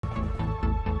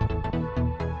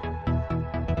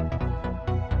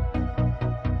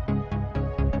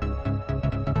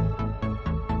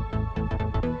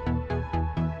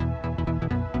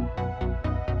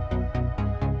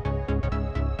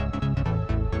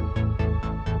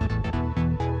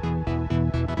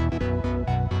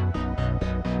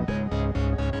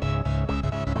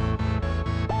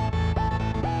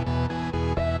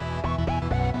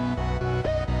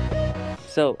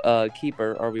So,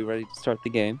 Keeper, are we ready to start the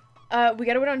game? We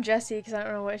gotta wait on Jessie because I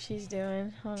don't know what she's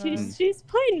doing. Hold on. She's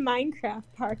playing Minecraft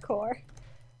parkour.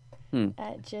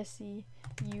 At Jessie,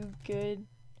 you good?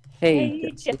 Hey,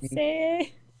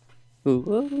 Jessie.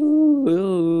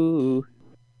 Ooh.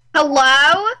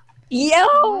 Hello? Yo!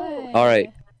 Hi. All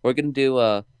right, we're gonna do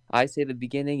I say the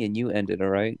beginning and you end it. All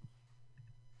right.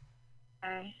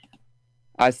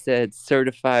 I said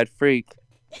certified freak.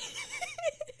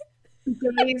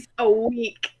 Days a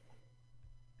week.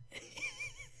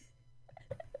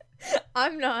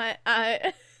 I'm not.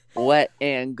 Wet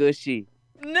and gushy.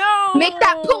 No. Make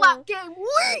that pull-out game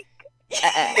weak!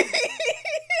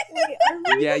 Wait,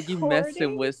 are we Yeah, you messing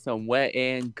recording? with some wet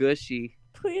and gushy.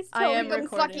 Please I tell am me gonna this-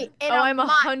 suck recording. it in Oh, a I'm mic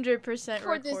 100%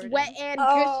 for this recording. wet and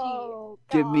gushy. Oh,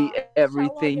 Give me gosh. How long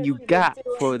everything have you we been got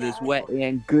doing for this that? wet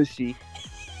and gushy.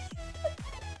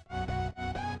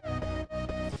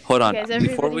 Hold on, Okay, is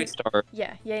before we everybody- start.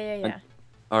 Yeah.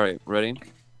 All right, ready?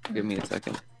 Give me a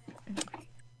second.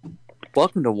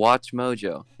 Welcome to Watch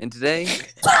Mojo, and today,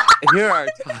 here are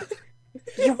our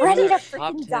You ready to top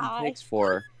freaking 10 die? picks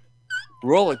for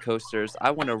roller coasters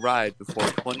I want to ride before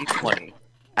 2020.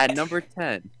 At number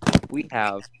 10, we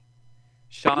have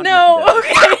Shawn No.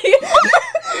 Mendes.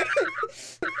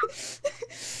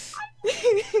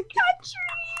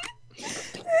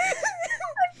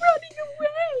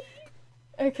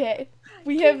 Okay. Okay.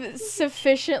 We have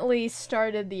sufficiently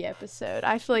started the episode.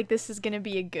 I feel like this is gonna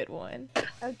be a good one.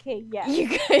 Okay, yeah. You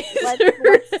guys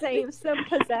Let's save some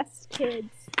possessed kids.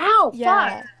 Ow,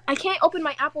 Yeah. fuck. I can't open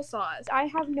my applesauce. I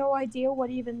have no idea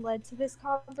what even led to this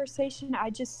conversation.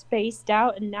 I just spaced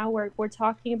out, and now we're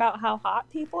talking about how hot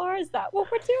people are. Is that what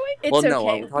we're doing? It's Well, no,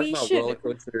 okay. we're talking We about should. roller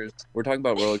coasters. We're talking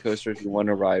about roller coasters you want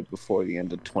to ride before the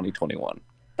end of 2021.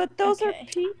 But those Okay. are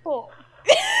people.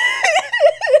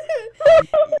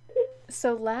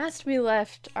 So last we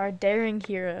left our daring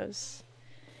heroes.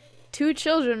 Two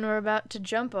children were about to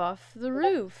jump off the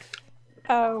roof.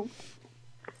 Oh,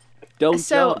 Don't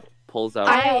So, jump. Pulls out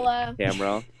I-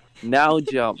 camera. Now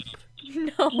jump.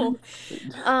 No.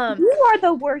 you are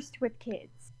the worst with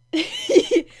kids.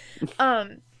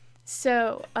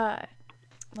 So,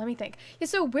 let me think. Yeah,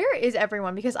 so where is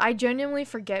everyone? Because I genuinely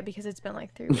forget because it's been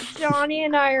like 3 weeks. Johnny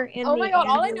and I are in Oh the my god,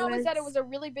 all I know is that it ambulance. was a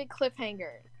really big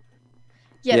cliffhanger.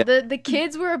 Yeah, Yeah. the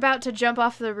kids were about to jump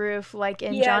off the roof, like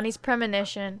in Yes. Johnny's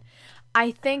premonition. I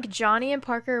think Johnny and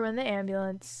Parker were in the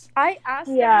ambulance. I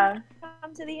asked Yeah. them to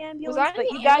come to the ambulance, I in but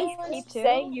the you guys ambulance keep too?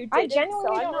 saying you I didn't, genuinely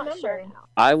so I'm don't not remember. sure now.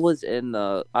 I was in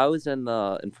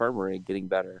the infirmary getting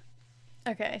better.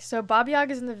 Okay, so Bob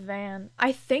Yaga's in the van.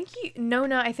 I think you. No,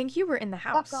 I think you were in the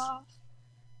house. Fuck off.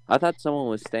 I thought someone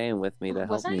was staying with me to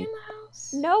Was help I me. in the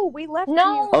house? No, we left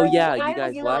No. you. Oh, yeah, you I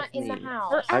guys was left not in me. the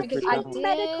house I because I forgot. did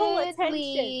Medical attention.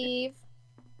 leave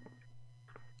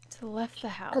To left the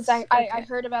house. because I Okay.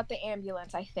 heard about the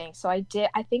ambulance. I think so. I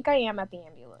think I am at the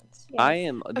ambulance. I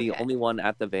am the Okay. only one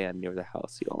at the van near the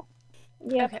house, y'all.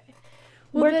 Yeah. Okay.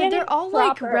 Well, We're they're getting all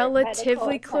like proper relatively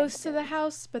medical close to the attention.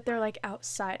 house, but they're like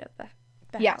outside of the house.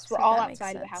 Yes, we're if all that makes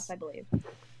outside of the sense. house, I believe.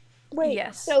 Wait,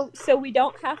 Yes. so we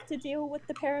don't have to deal with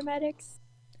the paramedics?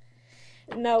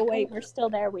 No, wait, we're still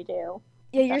there. We do.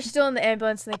 Yeah, you're still in the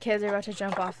ambulance, and the kids are about to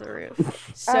jump off the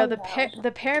roof. So Oh, the no.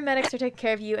 the paramedics are taking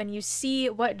care of you, and you see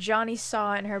what Johnny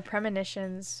saw in her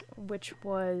premonitions, which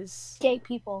was Gay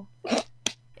people.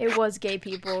 it was gay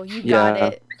people. You Yeah.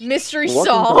 got it. Mystery Welcome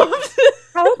solved.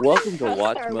 Welcome to How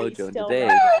Watch are we Mojo. still Today,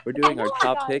 there? we're doing Oh our my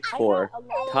top God, picks I for got a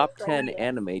lot of top 10 friends.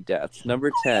 anime deaths.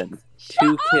 Number 10,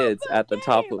 two kids at the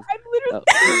top of. I'm literally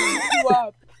Oh. gonna beat you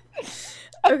up.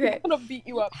 Okay. I'm gonna beat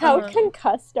you up. How Uh-huh.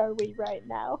 concussed are we right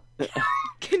now? I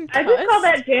just call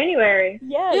that January.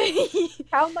 Yes.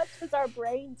 How much does our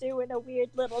brain do in a weird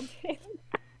little thing?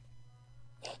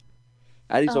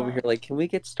 Addie's over here like, can we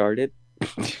get started?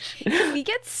 Can we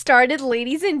get started,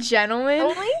 ladies and gentlemen?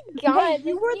 Oh my god, Hey,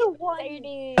 you were the one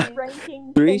exciting.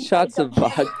 ranking 3 things shots I of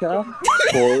don't- vodka.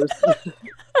 4.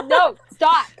 No,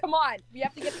 stop. Come on. We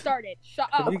have to get started. Shut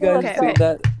up. Have you guys Okay, seen okay.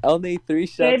 that? Only 3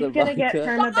 shots Gabe's of gonna get vodka.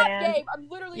 perma Shut up, banned. Gabe. I'm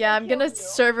literally Yeah, I'm gonna kill you.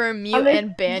 server mute I'm gonna-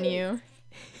 and ban you.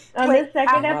 On Wait, the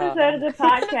second uh-huh. episode of the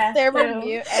podcast. Server too.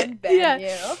 mute and ban Yeah.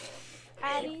 you.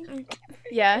 Addie,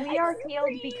 Yeah. we are healed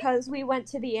because we went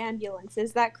to the ambulance.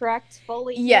 Is that correct?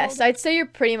 Fully healed? Yes, I'd say you're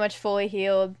pretty much fully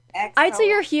healed. I'd say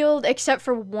you're healed except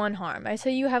for one harm. I'd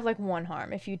say you have like one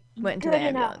harm if you went into the Good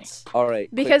enough. ambulance.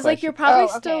 Alright, Because like you're probably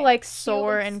still okay. like Healed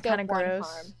sore and and still kind of one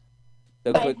gross. harm.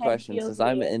 So My quick head question, feels since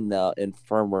I'm weird. in the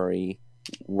infirmary,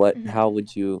 what? Mhm. How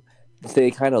would you? They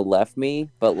kind of left me,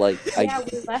 but like Yeah,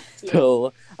 we left you.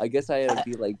 so I guess I had to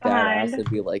be like badass Behind. and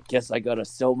be like, guess I gotta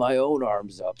sew my own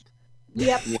arms up,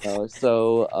 Yep. you know.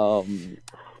 So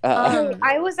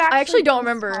I was actually. I actually don't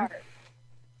really remember. smart.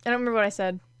 I don't remember what I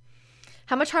said.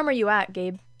 How much harm are you at,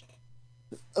 Gabe?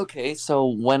 Okay, so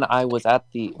when I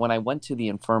went to the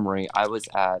infirmary, I was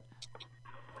at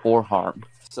 4 harm.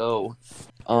 So,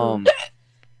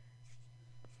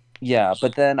 yeah,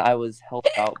 but then I was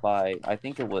helped out by, I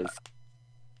think it was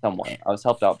someone. I was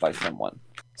helped out by someone.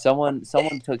 Someone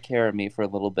took care of me for a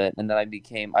little bit, and then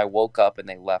I woke up and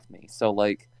they left me. So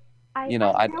like, I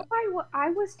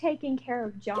was taking care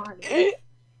of Johnny.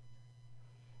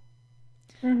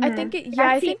 I think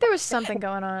I think there was something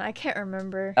going on. I can't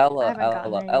remember.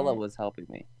 Ella was helping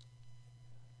me.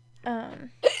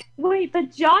 Wait,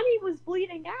 but Johnny was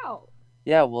bleeding out.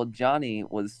 Yeah, well, Johnny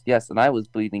was, yes, and I was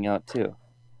bleeding out too.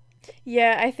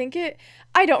 Yeah, I think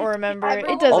I don't remember.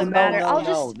 It doesn't matter.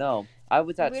 No. I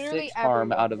was at Literally 6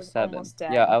 harm out of was 7. almost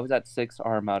dead. Yeah, I was at 6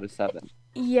 harm out of 7.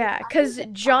 Yeah, because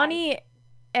Johnny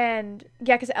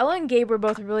because Ella and Gabe were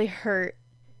both really hurt.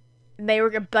 And they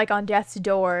were like on death's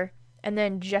door, and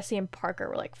then Jesse and Parker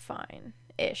were like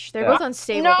fine-ish. They're both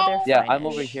unstable, but they're fine. Yeah, I'm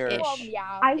over here.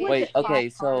 Wait, okay,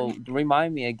 so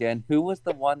remind me again, who was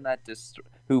the one that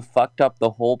who fucked up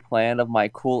the whole plan of my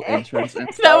cool entrance and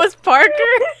stuff? That was Parker.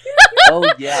 Oh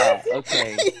yeah,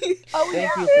 okay.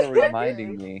 Thank you for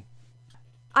reminding me.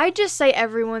 I just say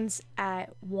everyone's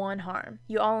at 1 harm.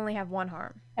 You all only have 1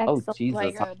 harm. Oh Jesus,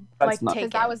 Like, that's not.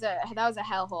 take That it. was a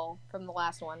hellhole from the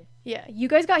last one. Yeah, you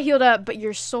guys got healed up, but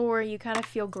you're sore. You kind of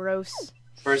feel gross.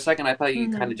 For a second, I thought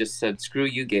you kind of just said, "Screw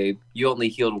you, Gabe. You only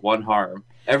healed 1 harm."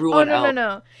 Oh Everyone else.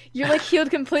 no! You're like healed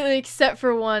completely except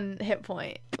for 1 hit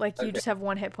point. Like you just have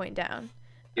 1 hit point down.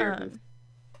 Here.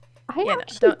 I Yeah, no,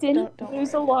 actually don't didn't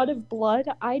lose a lot of blood.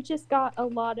 I just got a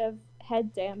lot of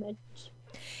head damage.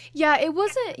 Yeah, it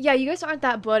wasn't. Yeah, you guys aren't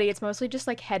that bloody. It's mostly just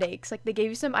like headaches. Like they gave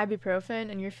you some ibuprofen,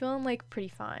 and you're feeling like pretty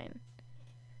fine.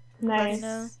 Nice.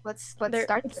 know? Let's There-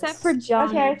 start Except this. for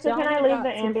Johnny. Okay, so can I Johnny leave got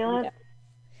the some ambulance? beat up.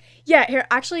 Yeah, here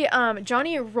actually,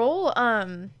 Johnny, roll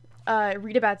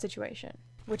read a bad situation,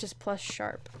 which is plus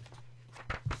sharp.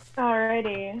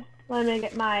 Alrighty. Let me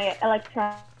get my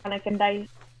electronic and dice.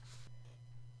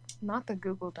 Not the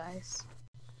Google dice.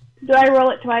 Do I roll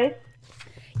it twice?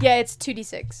 Yeah, it's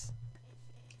 2d6.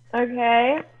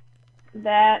 Okay.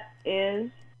 That is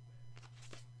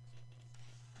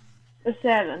a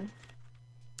 7.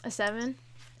 A 7.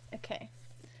 Okay.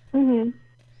 Mhm.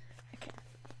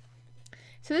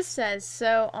 So this says,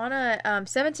 so on a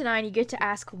 7 to 9, you get to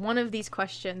ask one of these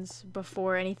questions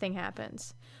before anything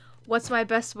happens. What's my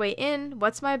best way in?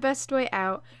 What's my best way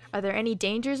out? Are there any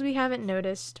dangers we haven't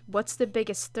noticed? What's the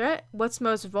biggest threat? What's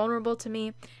most vulnerable to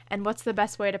me? And what's the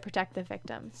best way to protect the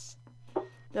victims?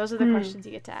 Those are the questions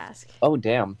you get to ask. Oh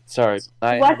damn! Sorry.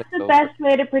 What's the best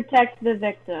way to protect the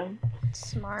victim?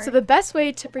 Smart. So the best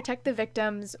way to protect the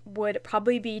victims would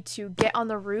probably be to get on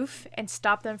the roof and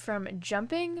stop them from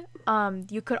jumping.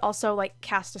 You could also like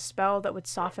cast a spell that would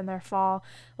soften their fall.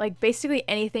 Like basically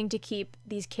anything to keep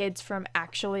these kids from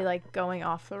actually like going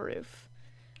off the roof.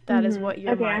 That is what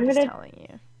your mind is telling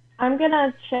you. I'm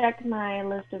gonna check my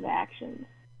list of actions.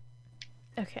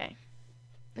 Okay.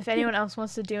 If anyone else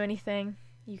wants to do anything,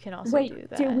 you can also do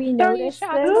that. Do we notice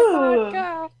this?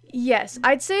 Ooh. Yes,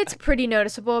 I'd say it's pretty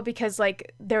noticeable because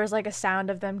like there was like a sound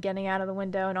of them getting out of the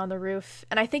window and on the roof,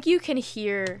 and I think you can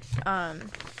hear you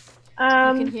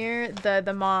can hear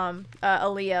the mom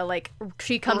Aaliyah, like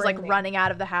she comes like running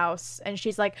out of the house and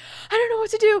she's like, I don't know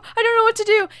what to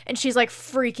do, and she's like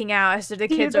freaking out as the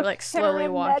kids are like slowly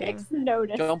walking.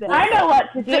 Notice Don't this. blame I know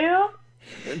what to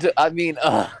do. I mean,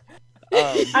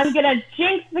 I'm gonna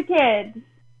jinx the kids.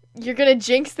 You're gonna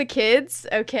jinx the kids,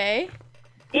 okay?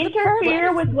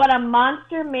 Interfere with what a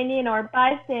monster, minion, or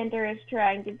bystander is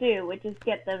trying to do, which is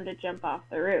get them to jump off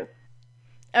the roof.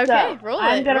 Okay, So, roll it.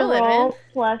 I'm gonna roll it, man. roll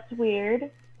plus weird.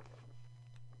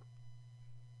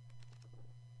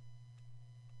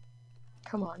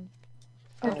 Come on.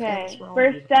 Okay, That's wrong.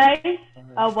 first dice,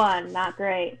 a 1, not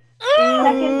great.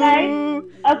 Second dice,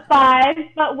 a 5,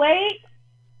 but wait,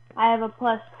 I have a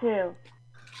plus 2.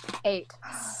 8.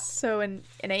 So an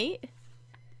 8?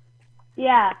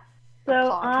 Yeah.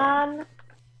 So Applaud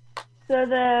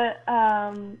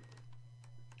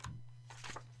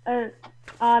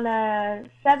on a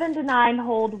 7 to 9,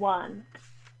 hold 1.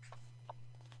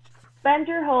 Spend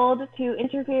your hold to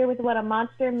interfere with what a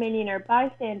monster, minion, or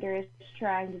bystander is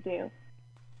trying to do.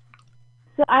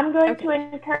 So I'm going to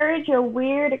encourage a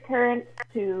weird occurrence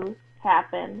to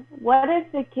happen. What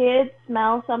if the kids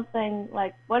smell something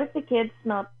like? What if the kids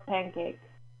smell pancakes?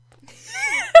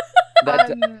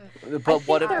 but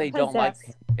what if they're they don't like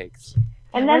possessed. pancakes?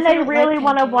 And Yeah, then what if they don't really like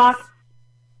want to pancakes? walk.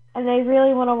 And they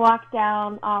really want to walk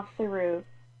down off the roof.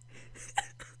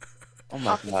 Oh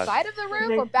my Off the god. side of the roof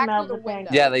They or back smell through the the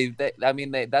window? Yeah, I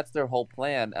mean, that's their whole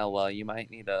plan, Ella. You might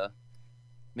need to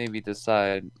maybe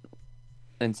decide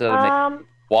instead of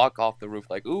walk off the roof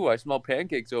like, ooh, I smell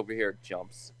pancakes over here.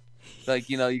 Jumps. Like,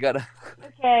 you gotta.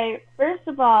 Okay, first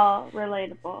of all,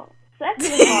 relatable.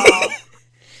 Second of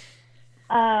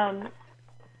all,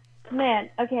 man,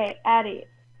 okay, Addie,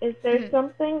 is there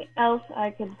something else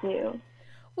I could do?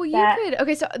 Well, you could.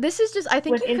 Okay, so this is just. I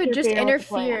think you could just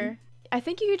interfere. I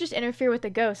think you could just interfere with the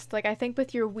ghost. Like, I think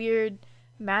with your weird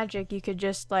magic, you could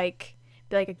just like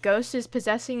be like, a ghost is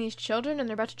possessing these children and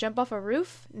they're about to jump off a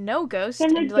roof. No ghost.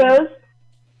 Can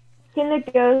the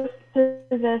ghost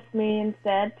possess me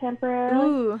instead temporarily?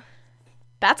 Ooh,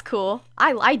 that's cool.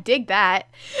 I dig that.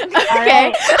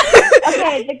 Okay.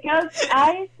 Okay, the ghost.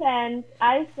 I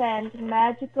send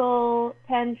magical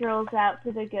tendrils out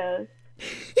to the ghost,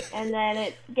 and then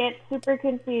it gets super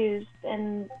confused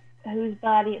and whose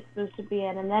body it's supposed to be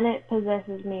in, and then it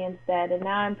possesses me instead, and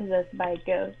now I'm possessed by a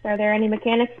ghost. Are there any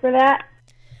mechanics for that?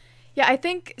 Yeah, I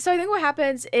think what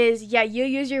happens is, you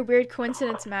use your weird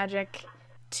coincidence magic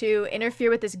to interfere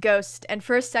with this ghost, and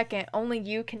for a second, only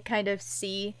you can kind of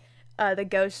see the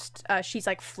ghost. She's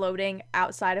like floating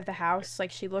outside of the house,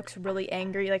 like she looks really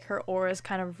angry, like her aura is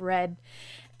kind of red,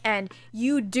 and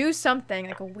you do something,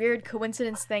 like a weird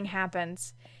coincidence thing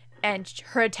happens, and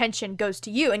her attention goes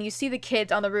to you, and you see the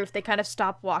kids on the roof. They kind of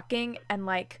stop walking and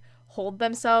like hold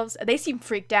themselves. They seem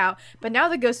freaked out, but now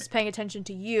the ghost is paying attention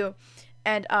to you.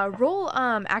 And roll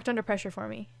act under pressure for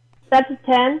me. That's a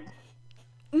 10.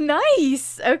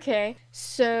 Nice. Okay.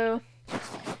 So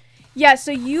yeah,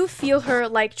 so you feel her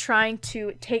like trying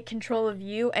to take control of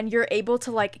you, and you're able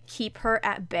to like keep her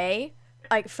at bay,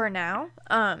 like for now.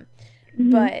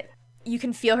 But you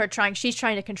can feel her she's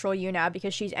trying to control you now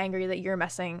because she's angry that you're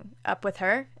messing up with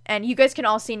her. And you guys can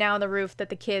all see now on the roof that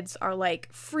the kids are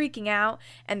like freaking out,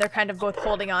 and they're kind of both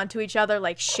holding on to each other,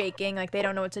 like shaking, like they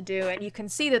don't know what to do. And you can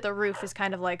see that the roof is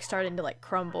kind of like starting to like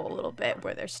crumble a little bit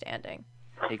where they're standing.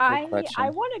 I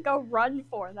want to go run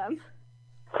for them.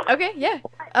 Okay, yeah.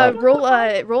 Roll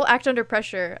act under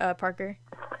pressure, Parker.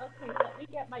 Okay, let me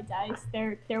get my dice.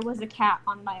 There was a cat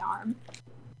on my arm.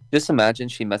 Just imagine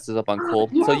she messes up on cold.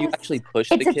 Yes. So you actually push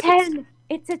the kids. It's a 10.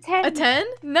 It's a 10. A 10?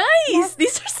 Nice! Yes.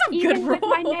 These are some Even good rolls. with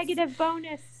my negative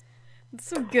bonus.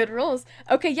 Some good rolls.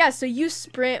 Okay, yeah, so you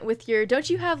sprint with your... Don't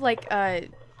you have, like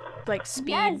speed?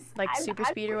 Yes, like I'm super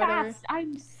speed or fast. whatever?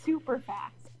 I'm super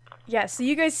fast. Yeah, so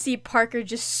you guys see Parker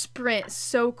just sprint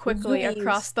so quickly Yes.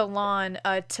 across the lawn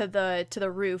to the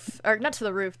roof. Or not to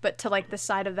the roof, but to, like, the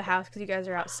side of the house because you guys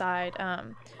are outside.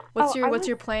 What's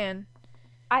your plan?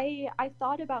 I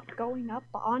thought about going up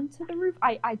onto the roof.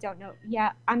 I don't know.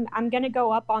 Yeah, I'm gonna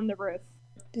go up on the roof.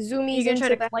 Zoomies gonna into try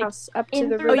the to, house, up to In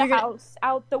the through roof. the house,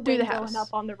 out the through the window, house. and up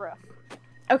on the roof.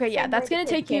 Okay, yeah, Same that's way gonna the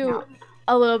take kids came you out.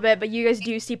 a little bit, but you guys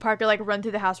do see Parker like run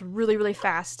through the house really, really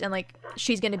fast, and like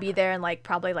she's gonna be there in like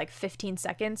probably like 15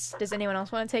 seconds. Does anyone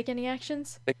else want to take any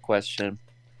actions? Big question.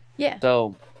 Yeah.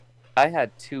 So, I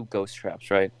had 2 ghost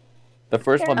traps, right? The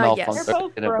first one yes. malfunctioned, They're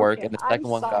both didn't work, broken. and the second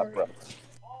I'm one got sorry. broke.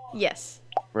 Yes.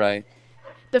 Right.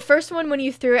 The first one, when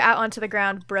you threw it out onto the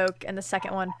ground, broke, and the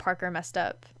second one, Parker messed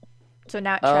up. So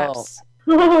now it traps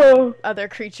other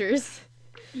creatures.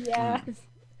 Yeah.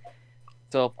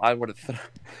 So if I were to throw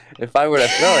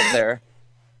it there,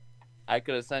 I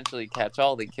could essentially catch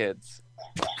all the kids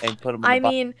and put them. I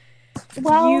mean,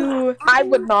 Well, I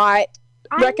would not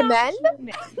I'm recommend. Not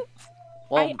human.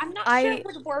 well, I'm not sure it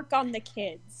would work on the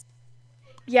kids.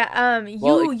 yeah. it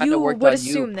kinda You worked would on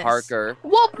assume you, this. Parker.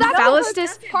 Well, that's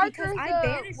Falastus- Parker's Because I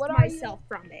banished what are you? myself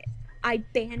from it. I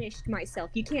banished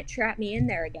myself. You can't trap me in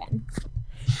there again.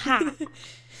 Ha.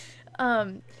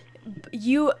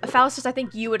 Faustus, I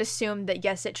think you would assume that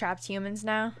yes, it traps humans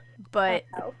now, but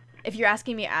Uh-oh. if you're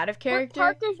asking me out of But character,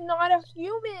 Parker's not a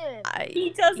human. He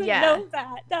doesn't Yeah. know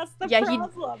that. That's the Yeah, he-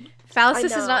 problem.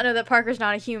 Faustus I does know. not know that Parker's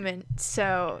not a human,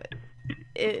 so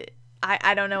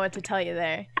I don't know what to tell you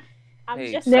there. I'm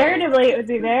Hey, just Narratively, it would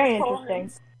be very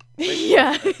interesting.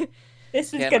 Yeah.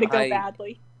 This is Can gonna go I-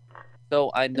 badly. So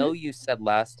I know you said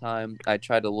last time I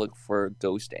tried to look for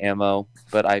ghost ammo,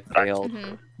 but I failed.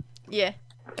 Mhm. Yeah.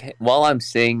 Okay, while I'm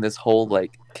seeing this whole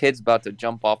like kids about to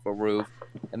jump off a roof,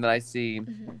 and then I see,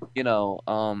 Mhm.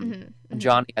 Mhm.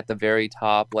 Johnny at the very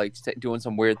top, like doing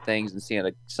some weird things and seeing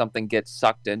something get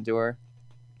sucked into her.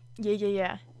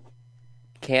 Yeah.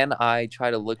 Can I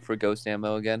try to look for ghost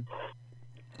ammo again?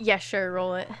 Yeah, sure,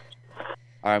 roll it.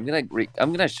 All right,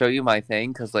 I'm gonna show you my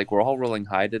thing because like we're all rolling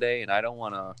high today, and I don't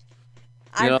wanna.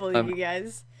 I know, believe you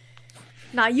guys.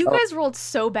 Nah, you Oh. guys rolled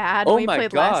so bad Oh when we my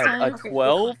played last god, time. a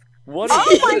 12? What? Oh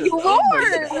my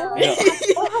lord!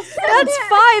 That's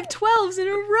 5 12s in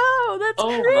a row. That's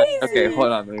crazy. Okay, hold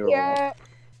on. Let me roll Yeah.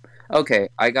 Okay,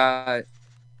 I got.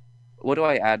 What do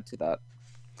I add to that?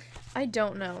 I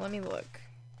don't know. Let me look.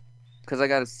 Because I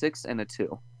got a 6 and a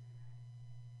 2.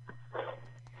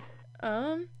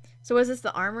 So was this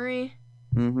the armory?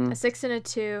 Mm-hmm. A 6 and a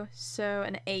 2, so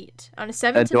an 8. On a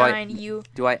 7 to 9, you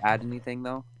Do I add anything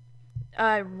though?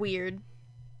 weird.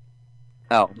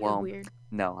 Oh You're well, weird.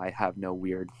 no, I have no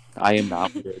weird. I am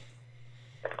not weird.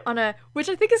 Which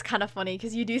I think is kind of funny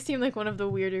because you do seem like one of the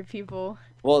weirder people.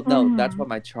 Well, no, that's why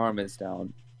my charm is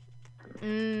down.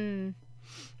 Mm.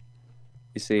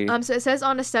 You see? So it says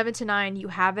on a 7 to 9 you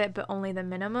have it, but only the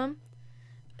minimum.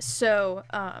 So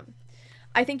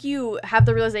I think you have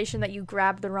the realization that you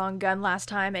grabbed the wrong gun last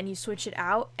time, and you switch it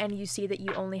out, and you see that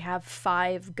you only have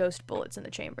 5 ghost bullets in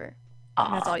the chamber,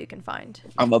 and that's all you can find.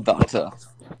 I'm about to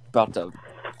pop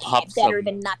Better some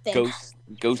than nothing.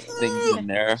 ghost things in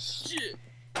there.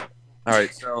 All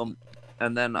right, so,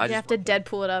 and then I You have to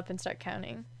Deadpool it up and start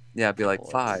counting. Yeah, I'd be like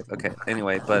 5. Okay.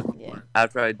 Anyway, but Yeah.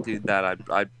 after I do that,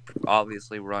 I'd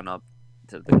obviously run up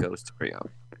to the ghost area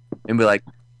and be like,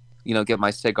 get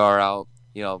my cigar out,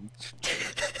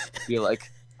 be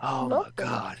like, oh my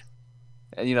god,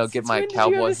 and get my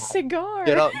cowboy cigar.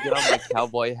 Get on my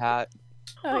cowboy hat.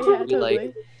 Oh yeah, Be totally.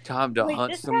 like, time to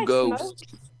hunt this some guy ghosts.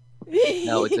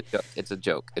 No, it's a joke. It's a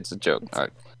joke. It's a joke. All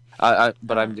right.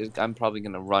 But I'm probably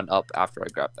gonna run up after I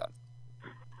grab that.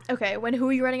 Okay, who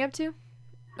are you running up to?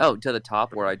 Oh, to the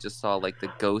top where I just saw like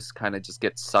the ghost kind of just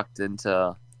get sucked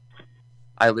into.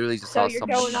 I literally just saw. So you're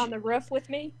someone... going on the roof with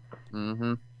me?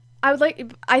 Mm-hmm. I would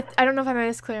like. I don't know if I made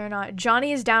this clear or not.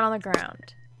 Johnny is down on the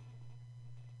ground.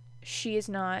 She is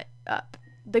not up.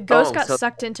 The ghost got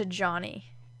sucked into Johnny.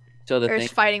 So the or thing.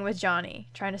 Is fighting with Johnny,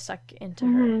 trying to suck into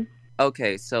her.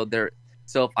 Okay, so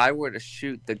if I were to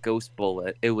shoot the ghost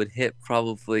bullet, it would hit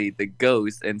probably the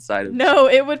ghost inside of. No,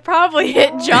 it would probably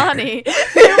hit Johnny.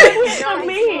 Not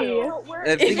me.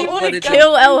 If you want to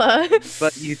kill Ella.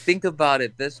 But you think about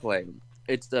it this way: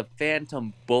 it's a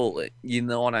phantom bullet. You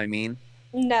know what I mean?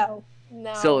 No.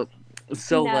 So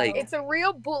No. like. It's a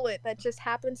real bullet that just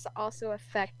happens to also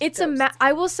affect. It's ghosts.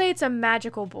 I will say it's a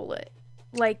magical bullet.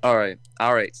 Like. All right.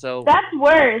 So. That's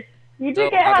worse. You do So,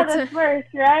 get how it's that's worse,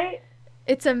 right?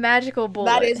 It's a magical bullet.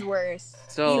 That is worse.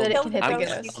 So That it Kill can the hit the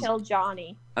ghost, ghost. you kill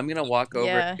Johnny. I'm gonna walk over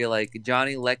Yeah. and be like,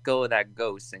 Johnny, let go of that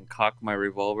ghost, and cock my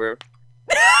revolver.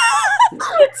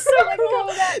 That's so Let go cool.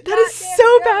 of that That is goddamn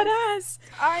so badass.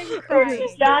 I'm crying.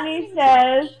 Johnny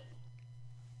says,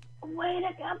 "Wait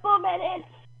a couple minutes."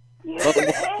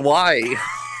 Why?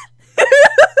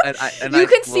 and You I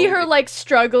can see her slowly- like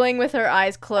struggling with her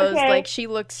eyes closed, Okay, like she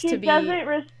looks She to be. doesn't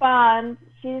respond.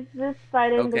 She's just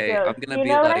fighting Okay, the I'm ghost. gonna You be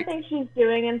know what I like- think she's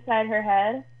doing inside her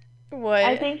head? What?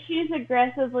 I think she's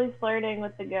aggressively flirting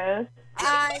with the ghost.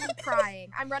 I'm crying.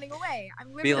 I'm running away.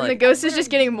 I'm Be and like- the ghost is just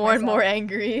getting more and more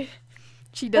angry.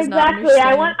 She does not Exactly.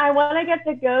 understand. I want to get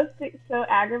the ghost so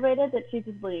aggravated that she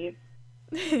just leaves.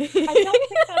 I don't think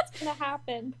that's gonna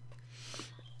happen.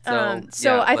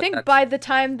 So yeah, I but think that's- by the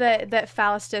time that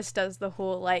Faustus does the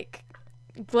whole like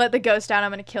let the ghost down, I'm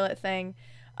gonna kill it thing.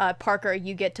 Parker,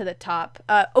 you get to the top.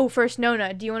 First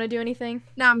Nona, do you want to do anything?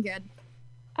 No, I'm good.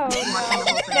 Oh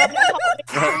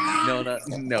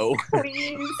No.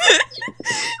 Please.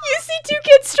 You see 2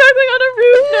 kids struggling on a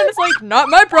roof, and it's like, not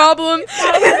my problem.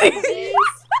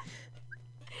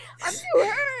 I'm too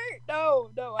hurt. No.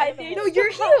 I have a No, headache.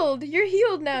 you're healed. You're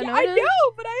healed now, Yeah, Nona. I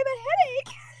know, but I have a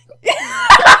headache.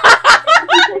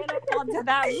 Onto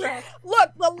that roof.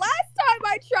 Look, the last time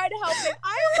I tried to help him,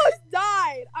 I almost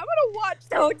died. I'm gonna watch.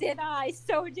 So did I.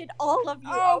 So did all of you.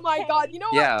 Oh my okay? god! You know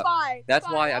Yeah, what? Fine. that's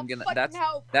fine, why I'll I'm gonna- fucking that's-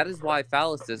 help. That is why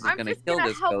Faustus is I'm gonna just kill gonna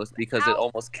this help ghost because it out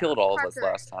almost killed all of us Parker.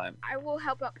 last time. I will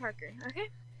help out Parker. Okay.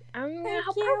 I'm gonna Thank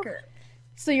help you. Parker.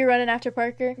 So you're running after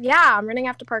Parker? Yeah, I'm running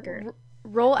after Parker.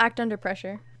 Roll act under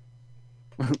pressure.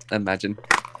 Imagine.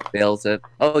 Fails it.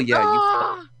 Oh yeah,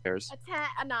 Ah! you fails.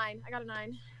 A 9. I got a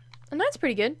 9. And that's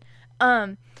pretty good.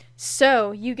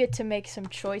 So you get to make some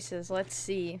choices. Let's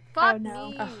see. Fuck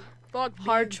no. me. Ugh. Fuck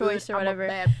Hard being choice good. or I'm a whatever.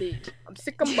 bad bitch. I'm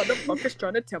sick of motherfuckers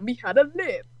trying to tell me how to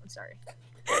live. I'm sorry.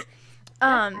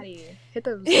 Addie, hit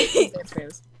those dance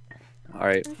moves. All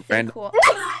right, Okay, Brandon, cool.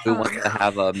 who wants to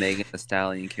have a Megan Thee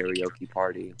Stallion karaoke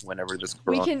party whenever this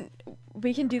Corona,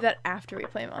 We can do that after we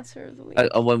play Monster of the Week.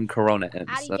 when Corona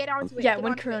ends. Addie, get onto it. Yeah, Get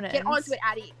when onto Corona it. Get ends. onto it,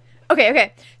 Addie.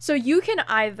 Okay. So you can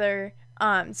either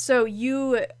so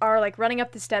you are like running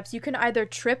up the steps. You can either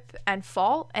trip and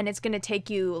fall, and it's gonna take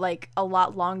you like a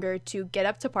lot longer to get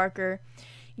up to Parker.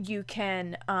 You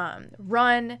can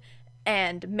run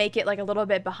and make it like a little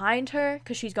bit behind her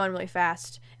because she's going really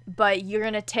fast. But you're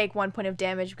gonna take 1 point of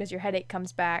damage because your headache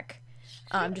comes back.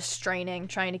 Just straining,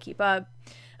 trying to keep up.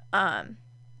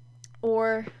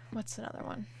 Or what's another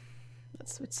one?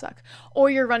 That would suck. Or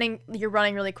you're running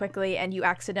really quickly and you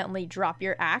accidentally drop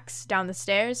your axe down the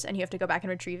stairs and you have to go back and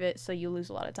retrieve it, so you lose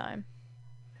a lot of time.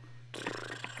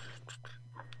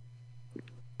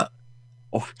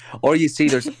 Or you see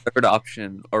there's a third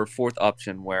option or fourth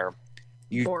option where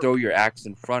you throw your axe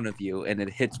in front of you and it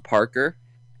hits Parker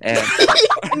and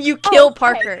you kill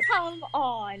Parker. Come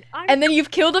on. And then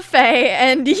you've killed a Fae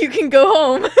and you can go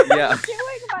home. Yeah. I'm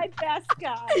doing my best,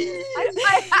 guys.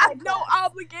 I have no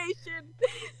obligation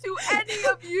to any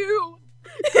of you.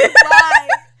 Goodbye.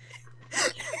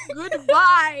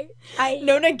 Goodbye.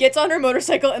 Nona gets on her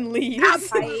motorcycle and leaves.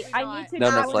 I need to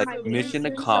Nona's go like, my mission reason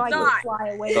accomplished. So I can fly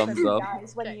away Thumbs from you up.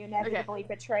 guys when you inevitably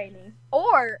betray me.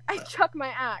 Or I chuck my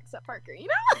axe at Parker, you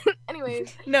know?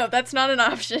 Anyways. No, that's not an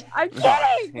option. I'm kidding!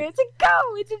 It's a go!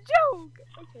 It's a joke!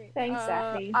 Okay. Thanks,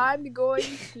 Abby. I'm going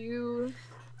to...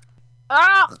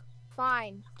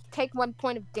 Fine. Take 1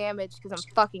 point of damage because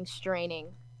I'm fucking straining.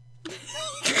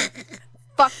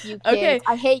 Fuck you, kids. Okay.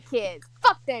 I hate kids.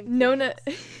 Fuck them kids.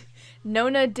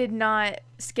 Nona did not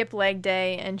skip leg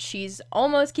day, and she's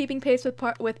almost keeping pace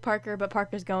with Parker, but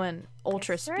Parker's going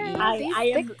ultra speed. I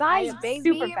am Thighs, super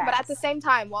baby. fast. But at the same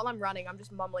time, while I'm running, I'm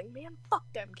just mumbling, man,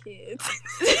 fuck them kids.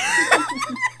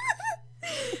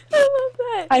 I love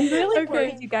that. I'm really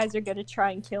worried you guys are gonna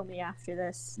try and kill me after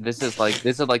this. This is like the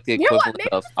You know what? equivalent Maybe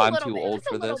of just a I'm little too bit, old just a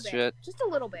for little this bit. shit. Just a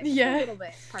little bit. Yeah. Just a little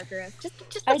bit, Parker.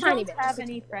 Just I a tiny don't bit. have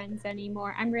any friends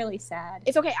anymore. I'm really sad.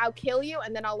 It's okay. I'll kill you,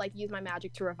 and then I'll like use my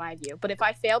magic to revive you. But if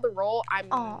I fail the roll, I'm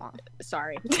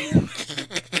sorry.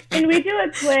 Can we do a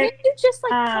Could quick? you just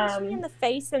like punch me in the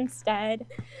face instead?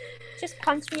 Just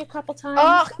punch me a couple times.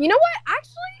 Oh, you know what?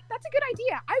 Actually, that's a good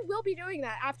idea. I will be doing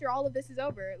that after all of this is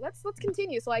over. Let's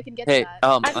continue so I can get Hey, to that.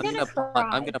 I'm gonna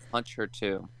gonna punch her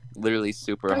too. Literally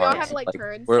super Do we hard. all have like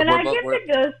turns? we're- Can I we're- give we're-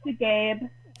 the ghost to Gabe?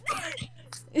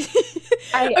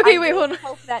 Okay, wait, hold on.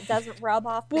 Hope that doesn't rub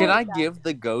off. Can I give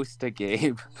the ghost to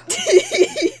Gabe?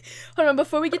 Hold on,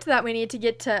 before we get to that, we need to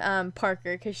get to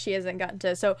Parker because she hasn't gotten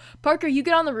to. So Parker, you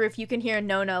get on the roof. You can hear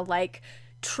Nona like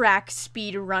track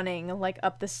speed running like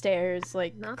up the stairs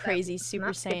like Not that- crazy Super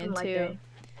not skipping Saiyan leg 2. day.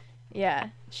 Yeah,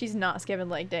 she's not skipping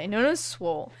leg day. Nona's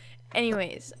swole.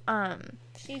 Anyways,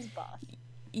 She's buff.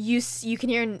 you can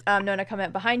hear Nona come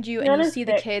up behind you, and you Nona's see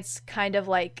the sick. kids kind of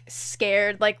like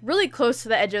scared, like really close to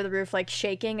the edge of the roof, like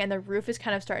shaking, and the roof is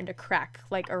kind of starting to crack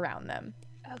like around them.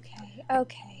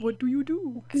 Okay. What do you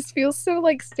do? This feels so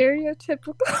like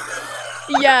stereotypical.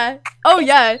 Yeah. Oh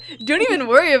yeah. Don't even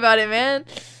worry about it, man.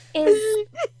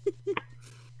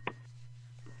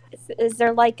 Is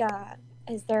there like a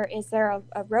is there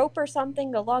a rope or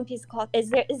something, a long piece of cloth?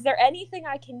 Is there anything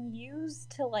I can use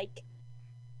to like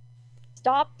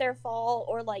stop their fall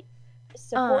or like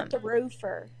support the roof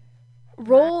or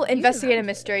Roll investigate a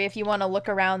mystery if you want to look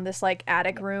around this like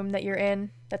attic room that you're in.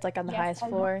 That's like on the Yes, highest I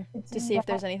floor want to to do see if that.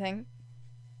 there's anything.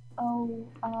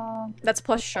 That's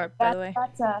plus sharp, by the way.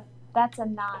 That's a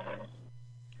 9.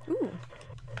 Ooh.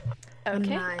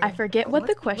 Okay. Nine. I forget what the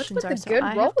What's questions with are, the so good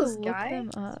I have to rolls, look guys?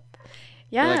 them up.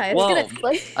 Yeah, Like, it's whoa.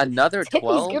 gonna. Another Take these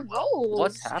 12? good rolls.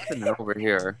 What's happening over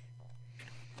here?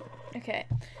 Okay,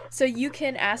 so you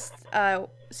can ask. So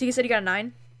you said you got a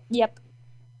 9. Yep.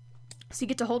 So you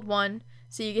get to hold 1.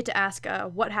 So you get to ask,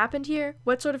 what happened here?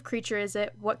 What sort of creature is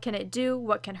it? What can it do?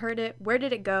 What can hurt it? Where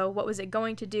did it go? What was it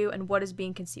going to do? And what is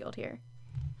being concealed here?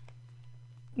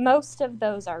 Most of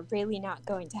those are really not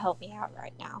going to help me out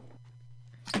right now.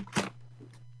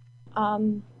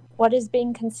 What is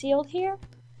being concealed here?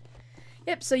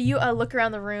 Yep. So you look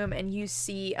around the room and you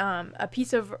see a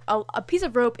piece of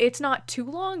rope. It's not too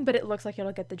long, but it looks like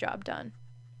it'll get the job done.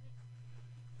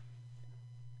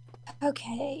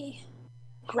 Okay.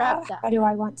 Grab that. How do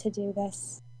I want to do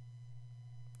this?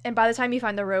 And by the time you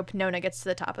find the rope, Nona gets to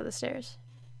the top of the stairs.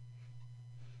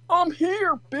 I'm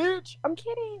here, bitch. I'm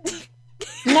kidding.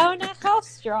 Nona, how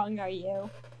strong are you?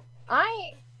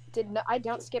 I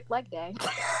don't skip leg day.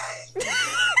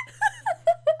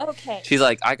 Okay. She's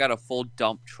like, I got a full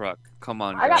dump truck. Come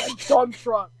on, I girl. got a dump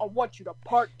truck. I want you to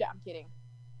park that. I'm kidding.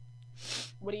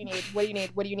 What do you need? What do you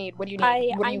need? What do you need? What do you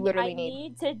need? What do you literally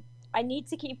need? I need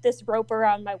to keep this rope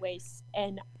around my waist,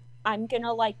 and I'm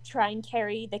gonna like try and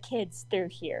carry the kids through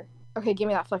here. Okay, give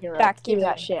me that fucking rope. Back Give me to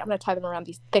that it. shit. I'm gonna tie them around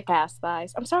these thick ass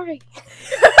thighs. I'm sorry.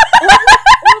 or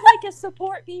like a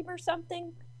support beam or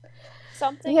something.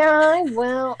 Something. Yeah, I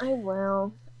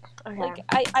will. Okay.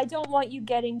 Like, I don't want you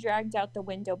getting dragged out the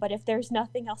window, but if there's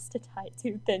nothing else to tie it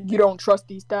to, then You don't trust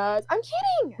these dads? I'm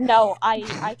kidding! no,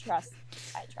 I trust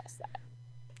that.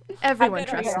 Everyone I'm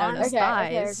gonna trusts be honest.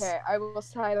 Nona's thighs. Okay. I will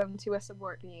tie them to a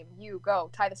support beam. You go,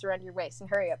 tie this around your waist and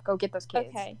hurry up. Go get those kids.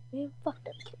 Okay. Man, fuck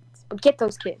them kids. But get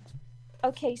those kids.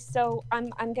 Okay, so I'm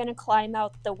gonna climb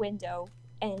out the window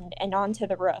and onto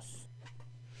the roof.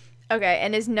 Okay,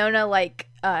 and is Nona like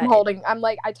I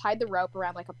tied the rope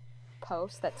around like a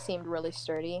post that seemed really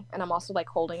sturdy, and I'm also like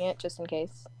holding it just in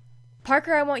case.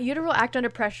 Parker, I want you to roll act under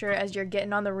pressure as you're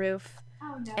getting on the roof.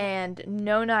 Oh no. And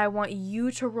Nona, I want you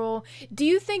to roll. Do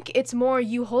you think it's more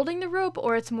you holding the rope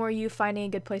or it's more you finding a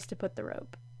good place to put the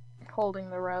rope? Holding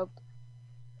the rope.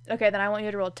 Okay, then I want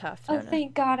you to roll tough. Oh, Nona.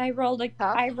 thank God, I rolled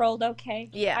Tough? I rolled okay.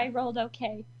 Yeah. I rolled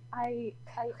okay. I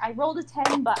rolled a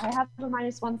 10, but I have a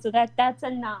 -1, so that's a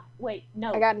 9. Wait,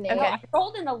 no. I got an 8. Okay. No, I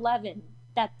rolled an 11.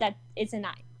 That is a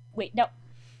 9. Wait, no.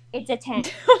 It's a 10.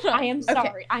 I am Okay.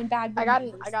 sorry. I'm bad with I got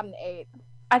numbers. an 8.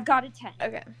 I've got a 10.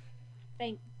 Okay.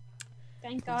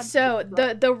 Thank God. So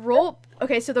the rope.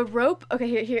 Okay, so the rope.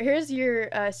 Okay, here's your.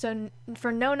 So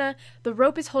for Nona, the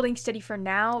rope is holding steady for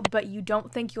now, but you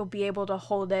don't think you'll be able to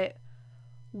hold it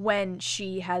when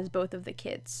she has both of the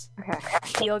kids. Okay.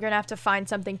 You're gonna have to find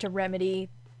something to remedy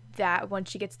that once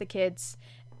she gets the kids.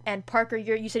 And Parker,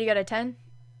 you said you got a 10?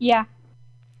 Yeah.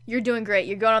 You're doing great.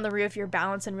 You're going on the roof. You're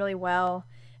balancing really well,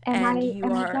 and you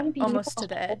are gonna be almost able to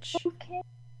the hold edge. both kids?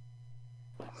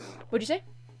 What'd you say?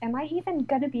 Am I even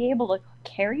gonna be able to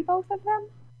carry both of them?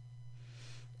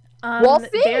 We'll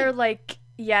see. They're like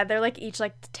each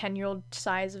like 10-year-old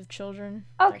size of children.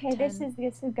 Okay, Like this 10.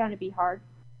 is gonna be hard.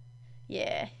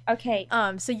 Yeah. Okay.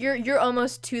 So you're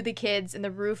almost to the kids, and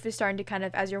the roof is starting to kind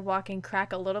of, as you're walking,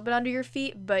 crack a little bit under your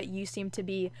feet, but you seem to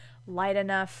be light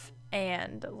enough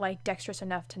and like dexterous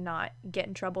enough to not get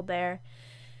in trouble there.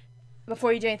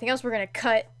 Before you do anything else, we're gonna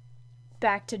cut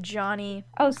back to Johnny.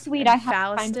 Oh, sweet! and I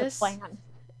have time to Faustus. plan.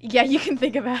 Yeah, you can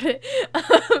think about it.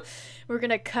 We're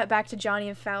gonna cut back to Johnny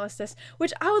and Faustus,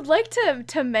 which I would like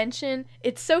to mention.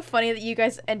 It's so funny that you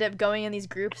guys end up going in these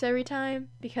groups every time,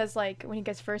 because like when you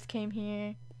guys first came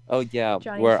here. Oh yeah,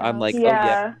 Johnny where Faust. I'm like, oh Yeah.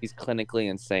 yeah, he's clinically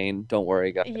insane. Don't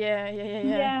worry, guys.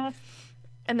 Yeah.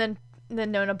 And then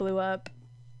Nona blew up.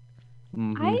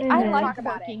 Mhm. I Mhm. like Talk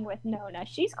about working with Nona.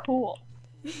 She's cool.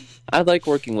 I like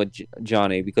working with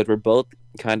Johnny because we're both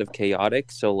kind of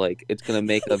chaotic, so like it's gonna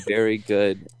make a very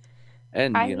good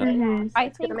end, you know. Mhm. I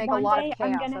It's think gonna make a one lot of day I'm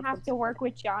chaos, gonna that's have what's to work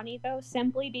with Johnny though,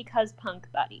 simply because punk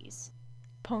buddies.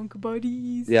 Punk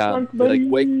buddies. Yeah, Punk be like,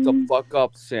 wake the buddies. fuck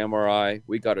up, samurai.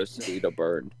 We got a city to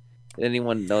burn.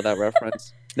 Anyone know that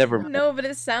reference? Never mind. No, but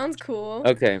it sounds cool.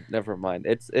 Okay, never mind.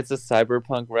 It's a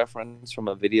cyberpunk reference from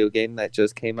a video game that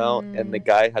just came out, and the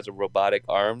guy has a robotic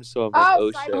arm. So I'm like,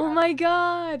 Oh, oh shit! Oh my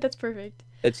god, that's perfect.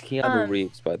 It's Keanu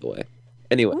Reeves, by the way.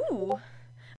 Anyway, Ooh.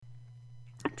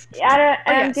 Yeah,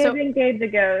 I'm yeah, so- giving Gabe the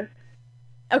ghost.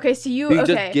 Okay, so you you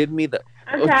okay. just give me the.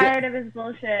 I'm Okay. tired of his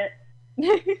bullshit.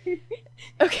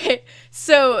 Okay,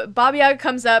 so Baba Yaga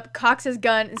comes up, cocks his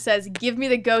gun, and says, "Give me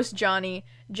the ghost, Johnny."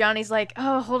 Johnny's like,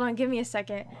 "Oh, hold on, give me a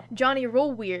second." Johnny,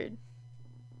 roll weird.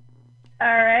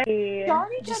 Alright.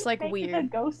 Johnny Just, can like, make weird. the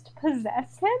ghost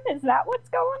possess him? Is that what's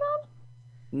going on?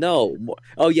 No.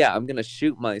 Oh yeah, I'm gonna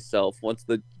shoot myself once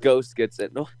the ghost gets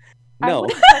it. No. I No.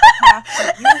 wouldn't put it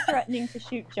past you. You were threatening to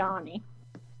shoot Johnny.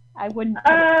 I wouldn't.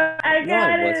 Put it. I No, got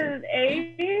I wasn't. an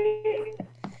 8.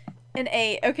 An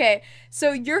 8. Okay,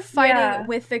 so you're fighting Yeah.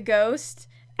 with the ghost,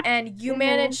 and you Mhm.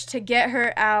 manage to get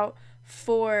her out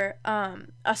for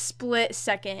a split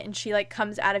second, and she like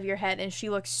comes out of your head, and she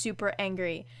looks super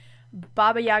angry.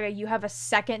 Baba Yaga, you have a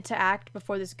second to act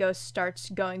before this ghost starts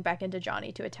going back into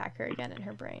Johnny to attack her again in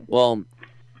her brain. Well,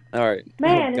 all right.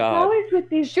 Man, Oh, it's God. always with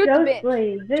these Shoot the ghost bitch.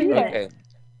 blades, isn't it? Okay.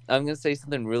 I'm gonna say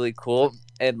something really cool,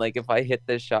 and like if I hit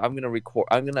this shot, I'm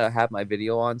gonna have my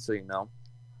video on so you know.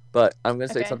 But I'm gonna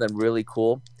say Okay. something really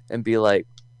cool and be like,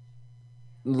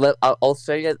 I'll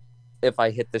say it if I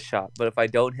hit the shot, but if I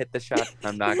don't hit the shot,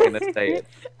 I'm not gonna say it.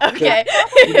 Okay.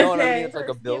 You know what I Okay. mean? It's like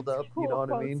a build up. You know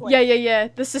what I mean? Yeah.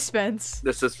 The suspense.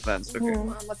 The suspense. Okay. Come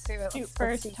on, let's do it. Shoot Let's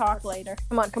first, see. talk later.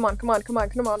 Come on. Come on.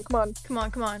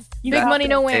 You Big got money,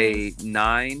 no A wins.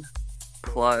 9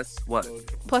 plus what?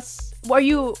 Plus,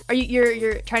 you're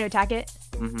trying to attack it?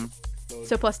 Mm-hmm.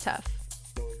 So plus tough.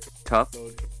 Tough.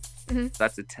 Mhm.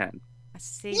 That's a 10. I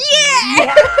see.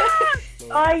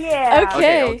 Oh, yeah.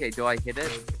 Okay. Okay. Do I hit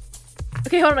it?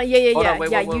 Okay, hold on. Yeah. Hold on,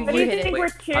 wait, Yeah, wait, you What do you hit it. think we're I'm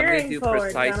gonna cheering do for,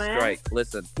 precise dumbass? strike.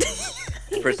 Listen.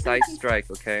 Precise strike,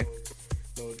 okay?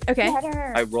 Okay.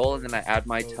 Better. I roll and then I add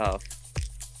my tough.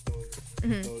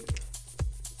 Mhm.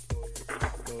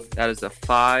 That is a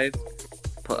 5.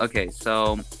 Okay,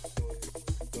 so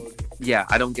Yeah,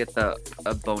 I don't get a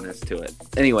bonus to it.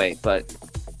 Anyway, but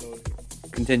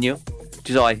continue.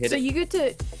 So I hit So it. you get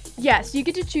to, yes, you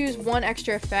get to choose one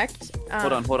extra effect.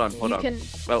 Hold on. Can,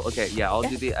 Well, okay, yeah, I'll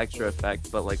do the extra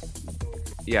effect, but like,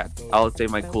 yeah, I'll say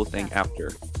my cool thing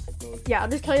after. yeah, I'll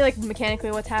just tell you like mechanically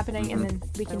what's happening, and then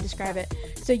we can describe it.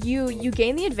 So you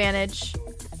gain the advantage,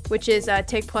 which is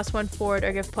take +1 forward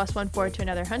or give +1 forward to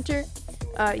another hunter.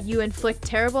 You inflict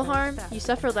terrible harm, you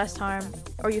suffer less harm,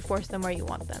 or you force them where you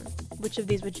want them. Which of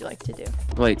these would you like to do?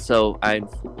 Wait, so I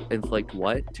inflict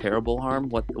what? Terrible harm?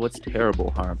 What's terrible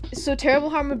harm? So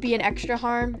terrible harm would be an extra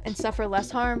harm, and suffer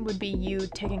less harm would be you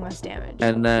taking less damage.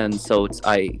 And then, so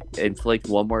I inflict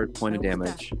one more point of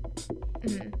damage.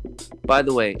 Mhm. By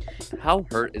the way, how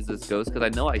hurt is this ghost? Because I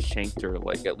know I shanked her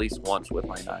like at least once with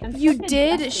my knife. You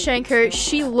did shank her.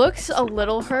 She looks a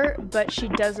little hurt, but she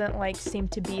doesn't like seem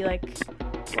to be like.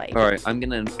 All right, I'm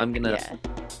gonna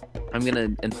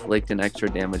inflict an extra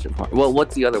damage of harm. Well,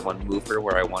 what's the other one? Move her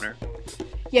where I want her.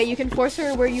 Yeah, you can force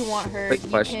her where you want her. Quick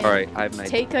question. You can All right, I have an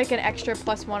idea. take like an extra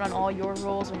 +1 on all your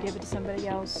rolls or give it to somebody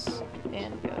else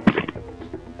and go.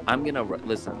 I'm gonna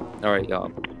listen. All right,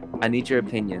 y'all. I need your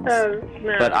opinions. Oh,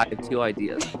 no. But I have two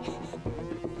ideas.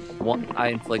 One, I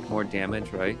inflict more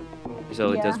damage, right?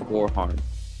 So it does 4 harm.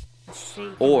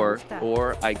 Or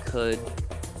I could,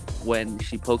 when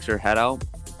she pokes her head out,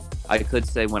 I could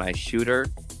say when I shoot her,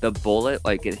 the bullet,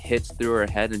 like it hits through her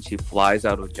head and she flies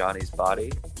out of Johnny's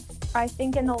body. I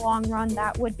think in the long run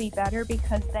that would be better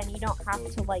because then you don't have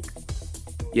to like.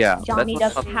 Yeah. Johnny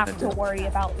that's what doesn't I'm have to gonna do. worry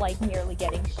about like nearly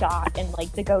getting shot and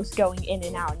like the ghost going in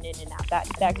and out and in and out.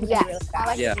 That could be really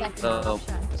bad. Yeah.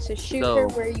 So shoot So her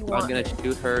where you want. I'm gonna her.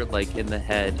 shoot her like in the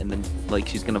head, and then like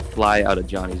she's gonna fly out of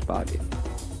Johnny's body.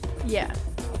 Yeah.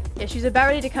 Yeah, she's about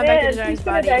ready to come back Yeah, into Johnny's she's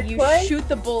gonna body. die You twice? shoot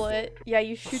the bullet. Yeah,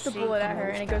 you shoot the bullet at her,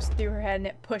 and it goes through her head, and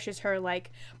it pushes her like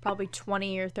probably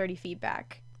 20 or 30 feet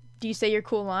back. Do you say your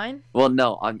cool line? Well,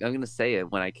 no, I'm gonna say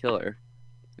it when I kill her.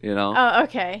 You know. Oh,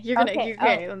 okay. You're gonna. Okay, You're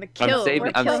okay. On the I'm kill. saving.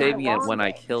 we're I'm killing saving her. it when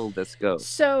I kill this ghost.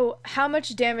 So, how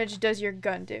much damage does your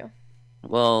gun do?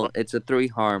 Well, it's a 3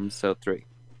 harm, so 3.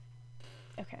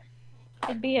 Okay.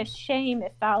 It'd be a shame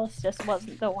if Ballistus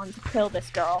wasn't the one to kill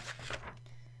this girl.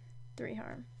 3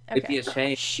 harm. It'd be Okay. a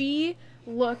shame. She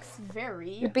looks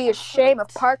very. It'd be a shame if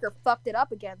Parker fucked it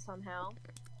up again somehow.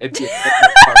 It'd be a shame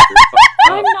if Parker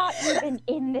I'm not even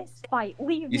in this fight.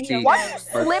 Leave You me see- alone. Why don't you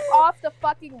slip off the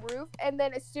fucking roof and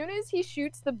then as soon as he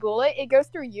shoots the bullet, it goes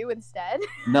through you instead?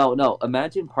 No.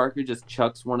 Imagine Parker just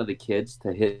chucks one of the kids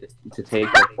to take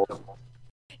a whole.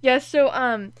 Yeah. So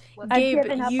I've Gabe,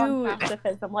 given up on you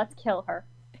pacifism. Let's kill her.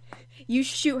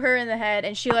 shoot her in the head,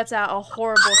 and she lets out a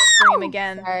horrible scream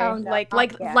again, Sorry. Oh, no, like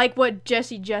not yet. like what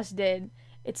Jesse just did.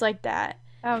 It's like that,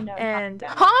 Oh no. and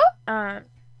Huh?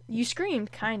 you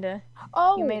screamed kinda.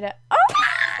 Oh, You made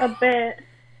A bit.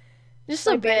 just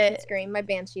my a banshee bit. scream. My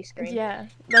banshee scream. Yeah,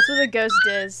 that's what the ghost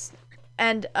is.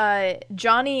 And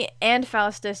Johnny and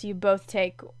Faustus, you both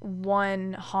take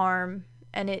 1 harm,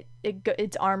 and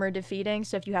it's armor defeating.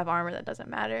 So if you have armor, that doesn't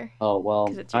matter Oh well.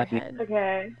 because it's your I mean, head.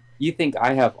 Okay. you think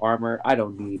I have armor? I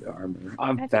don't need armor.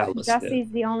 I'm I think Ballistus.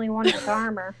 Jesse's the only one with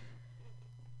armor.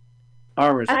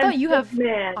 Armor's. I thought I'm you have just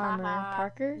man. armor,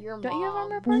 Parker. Your Don't you have mom.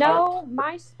 armor, Parker? No,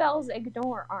 my spells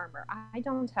ignore armor. I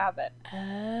don't have it.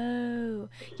 Oh.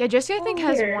 Yeah, Jesse, I think,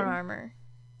 has Weird. 1 armor.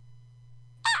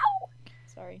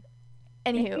 Sorry.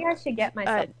 Maybe Anywho, I should get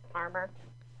myself armor.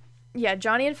 yeah,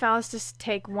 Johnny and Faustus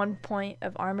take 1 point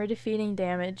of armor defeating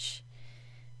damage.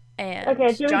 And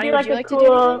Okay, should Johnny, we do would like you a like to do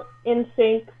anything? cool in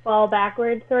sync fall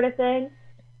backwards sort of thing?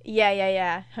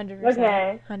 Yeah. 100%.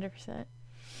 Okay. 100%.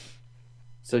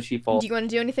 So she falls. Do you want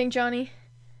to do anything, Johnny,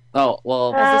 Oh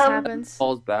well. as this Um, happens?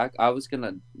 Falls back. I was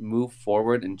gonna move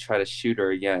forward and try to shoot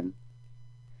her again.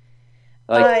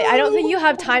 I don't think you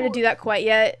have time to do that quite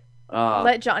yet. Uh,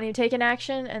 Let Johnny take an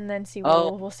action, and then see what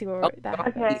Oh. we'll see where Oh, that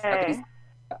God. happens. Okay.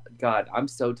 God, I'm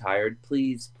so tired.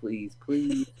 Please.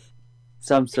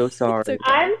 So I'm so sorry. It's okay.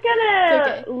 I'm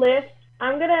gonna It's lift.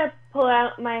 I'm gonna pull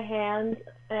out my hand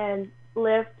and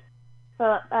lift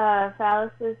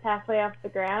Phalluses halfway off the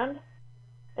ground,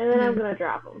 and then I'm gonna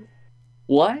drop him.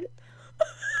 What?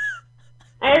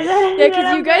 And then, Yeah,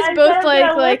 because you guys I'm both gonna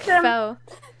like lift him. fell.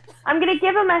 I'm gonna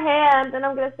give him a hand, and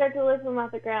I'm gonna start to lift him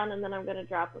off the ground, and then I'm gonna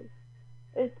drop him.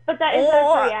 But that is that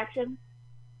a reaction.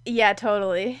 Yeah,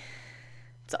 totally.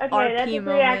 It's an Okay, RP that's a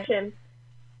moment. reaction.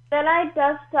 Then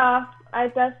I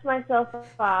dust myself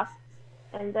off,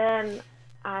 and then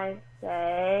I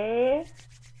say,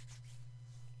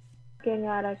 looking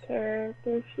at a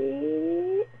character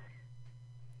sheet.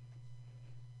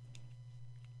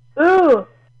 Ooh,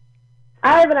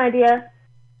 I have an idea.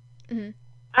 Mhm.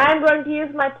 I'm going to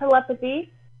use my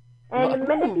telepathy, and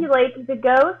manipulate the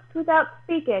ghost without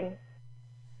speaking.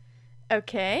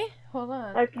 Okay, hold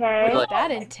on. Okay. What does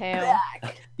that entail?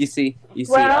 You see.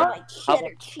 Well,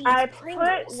 I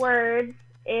Pringles. put words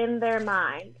in their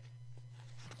mind.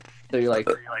 So you're like,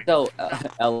 so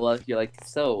Ella, you're like,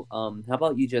 so how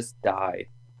about you just die?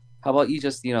 How about you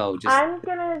just, just. I'm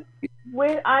gonna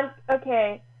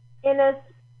okay.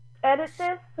 Edit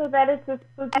this so that it's a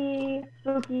spooky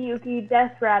ooky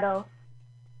death rattle.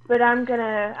 But I'm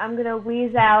gonna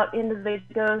wheeze out into the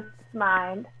ghost's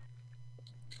mind.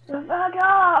 Fuck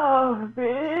off,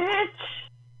 bitch!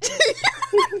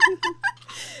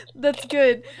 That's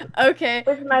good. Okay.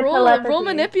 With my Roll telepathy.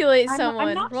 manipulate someone.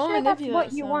 I'm not roll sure that's manipulate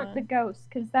what you someone. want the ghost,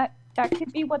 because that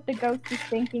could be what the ghost is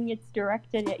thinking. It's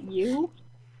directed at you.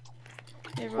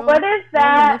 Okay, What is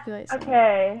that? manipulate someone.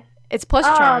 Okay. It's plus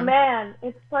Oh charm. man,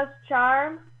 it's plus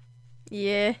charm.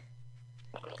 Yeah.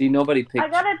 See, nobody picked. I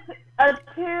got a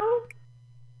 2.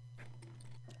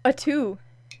 A 2.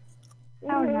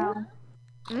 Oh no.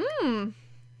 Mmm.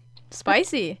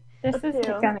 Spicy. This A isn't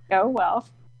 2. gonna go well.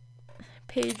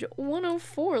 Page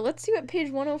 104. Let's see what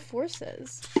page 104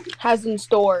 says. Has in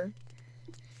store.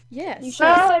 Yes. You should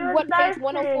have Oh, said it was what nice page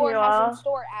 104 seeing has y'all. in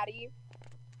store, Addie.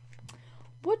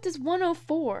 What does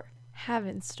 104 have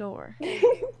in store?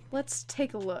 Let's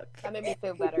take a look. That made me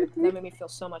feel better. That made me feel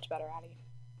so much better, Addie.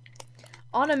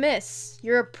 On a miss,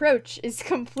 your approach is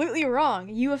completely wrong.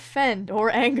 You offend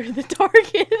or anger the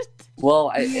target.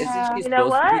 Well, Yeah. isn't she You know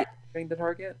supposed to be what? answering the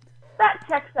target? That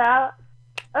checks out.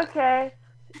 Okay.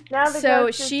 Now the So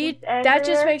ghost is she just that just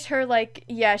angrier. makes her like,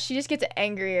 yeah, she just gets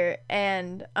angrier,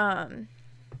 and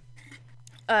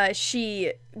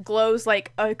she glows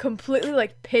like a completely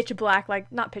like pitch black,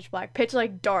 like not pitch black, pitch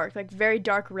like dark, like very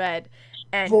dark red,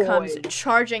 and comes Void.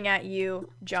 charging at you,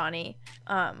 Johnny.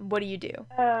 What do you do?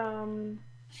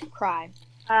 Cry.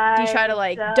 Do you try to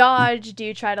like dodge? Do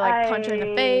you try to like punch her in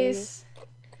the I- face?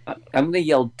 I'm gonna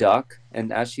yell duck,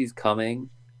 and as she's coming,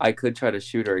 I could try to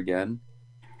shoot her again.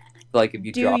 Like if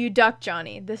you Do drop you duck,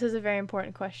 Johnny? This is a very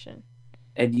important question.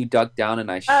 and you duck down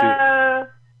and I shoot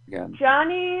her again.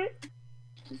 Johnny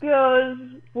goes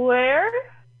where?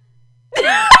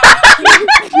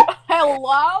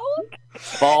 Hello?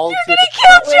 Ball to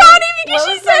Kill Johnny because What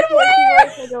she was said that where.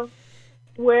 voice? I go,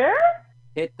 where?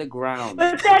 hit the ground.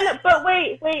 But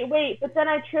wait. But then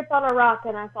I trip on a rock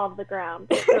and I fall to the ground.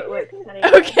 So it works anyway.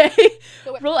 Okay.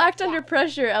 So it- Roll act under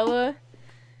pressure, Ella.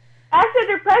 Act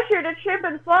under pressure to trip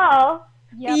and fall.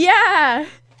 Yep. Yeah.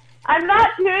 I'm not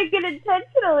doing it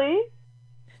intentionally.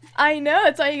 I know.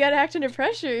 That's why you gotta act under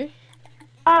pressure.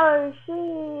 Oh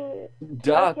shit.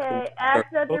 Duck. Okay,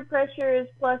 act under pressure is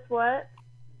plus what?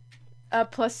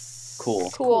 Plus. Cool.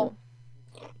 Cool.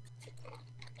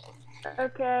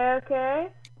 Okay.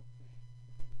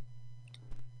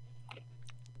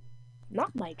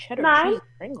 Not my cheddar 9. cheese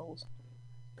Pringles.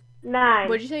 9.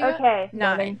 What'd you say you got? Okay.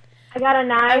 9. I got a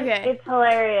 9. Okay. It's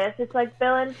hilarious. It's like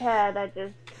Bill and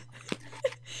Ted.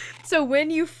 So when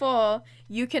you fall,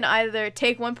 you can either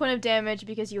take 1 point of damage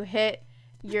because you hit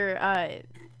your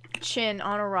chin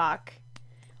on a rock.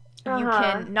 You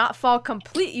can not fall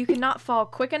complete. You cannot fall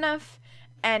quick enough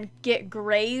and get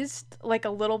grazed like a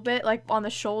little bit, like on the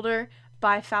shoulder,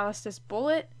 by Faustus'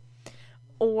 bullet,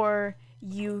 or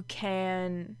you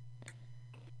can.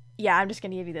 Yeah, I'm just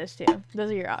gonna give you those two. Those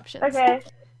are your options. Okay.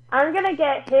 I'm gonna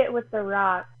get hit with the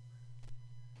rock.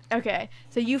 Okay.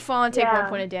 So you fall and take 1 Yeah.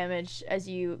 point of damage as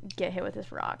you get hit with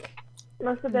this rock.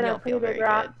 Must have You been a don't pretty feel very big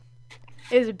rock. good.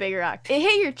 It was a big rock. It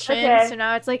hit your chin, Okay. so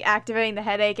now it's like activating the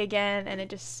headache again, and it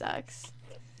just sucks.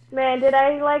 Man, did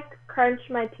I like crunch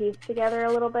my teeth together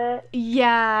a little bit?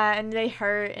 Yeah, and they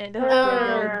hurt, and it doesn't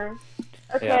feel good.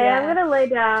 Okay, Yeah. I'm gonna lay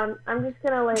down. I'm just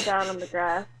gonna lay down on the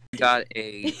grass. Got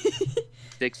a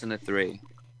 6 and a 3.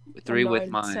 3 with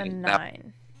nine. It's a my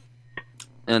 9.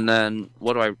 and then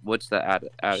what's the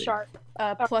add? Sharp.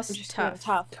 Plus Just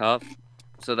tough. tough.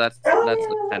 So that's the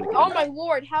 10 again. Oh my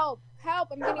lord, help! Help!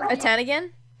 I'm getting A 10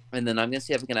 again? And then I'm gonna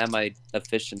see if I can add my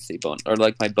efficiency bonus or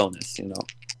like my bonus,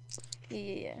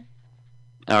 Yeah.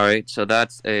 All right, so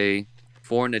that's a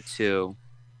 4 and a 2.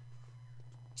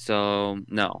 So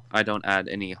no, I don't add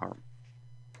any harm.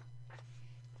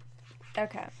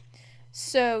 Okay.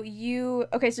 So you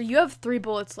have 3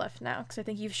 bullets left now, because I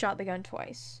think you've shot the gun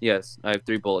twice. Yes, I have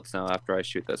 3 bullets now after I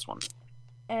shoot this one.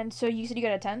 And so you said you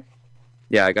got a 10?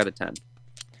 Yeah, I got a 10.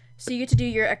 So you get to do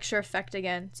your extra effect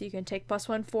again. So you can take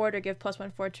 +1 forward or give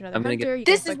 +1 forward to another I'm gonna hunter. get-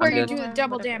 This can is click where on you the do the one,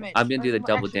 double whatever. damage. I'm gonna do the Or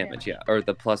double extra damage, yeah, or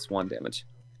the +1 damage.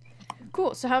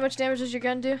 Cool. So how much damage does your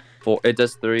gun do? 4. It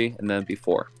does 3, and then it'd be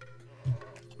 4.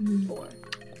 4.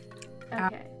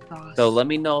 Okay. So let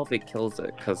me know if it kills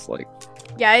it, cause like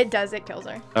Yeah, it does. It kills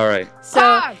her. All right.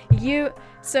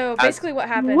 So basically, what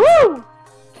happens? Woo!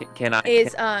 Can I?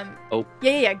 Is Oh.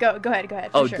 Yeah. Go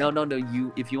ahead. Oh sure. no.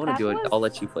 You, if you want to do it, I'll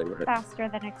let you flavor it. Faster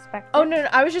than expected. Oh no.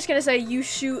 I was just gonna say you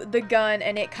shoot the gun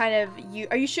and it kind of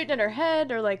Are you shooting at her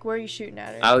head or like where are you shooting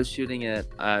at her? I was shooting it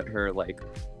at her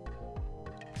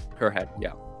her head.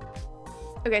 Yeah.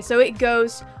 Okay, so it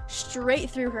goes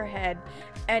straight through her head,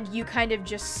 and you kind of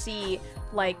just see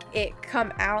like it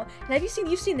come out. And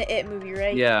you've seen the It movie,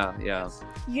 right? Yeah.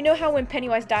 You know how when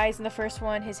Pennywise dies in the first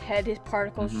one, his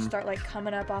particles start like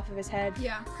coming up off of his head?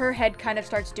 Yeah. Her head kind of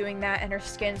starts doing that, and her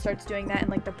skin starts doing that, and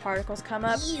like the particles come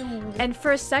up. And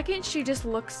for a second, she just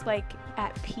looks like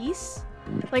at peace.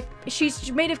 Like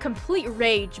she's made of complete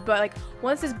rage, but like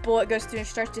once this bullet goes through and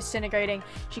she starts disintegrating,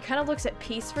 she kind of looks at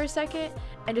peace for a second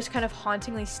and just kind of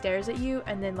hauntingly stares at you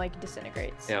and then like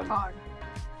disintegrates. Yeah. God.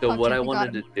 So what I we got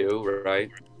wanted to do, right?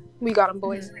 We got him,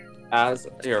 boys.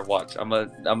 Here, watch. I'm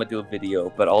gonna do a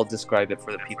video, but I'll describe it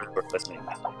for the people who are listening.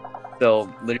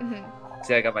 So, literally,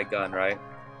 say I got my gun, right?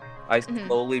 I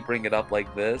slowly bring it up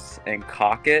like this and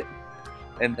cock it,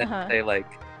 and then say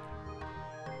like,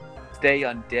 "Stay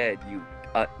undead, you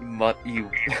you."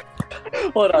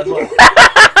 Hold on.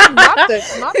 Not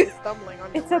the stumbling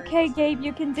on your It's okay, Gabe.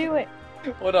 You can do it.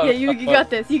 Hold on. Yeah, you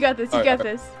got this. You got this. You got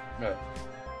this. Right.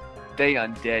 Stay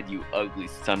undead, you ugly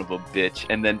son of a bitch,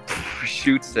 and then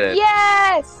shoots it.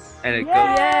 Yes. And it Yay! goes.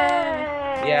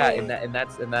 Yeah, and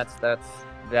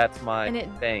that's my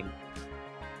thing.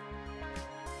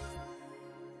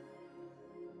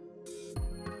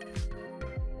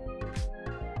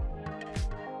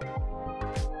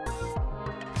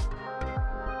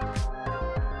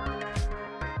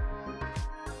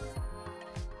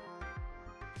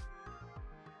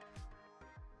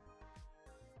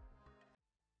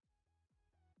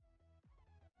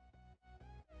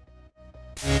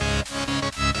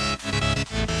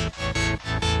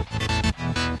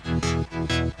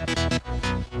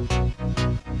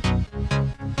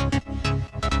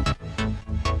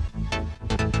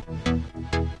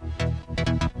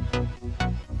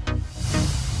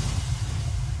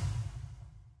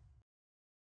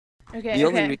 Okay. The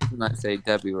only reason I say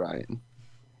Debbie Ryan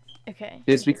is Okay.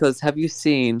 because have you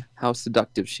seen how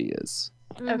seductive she is?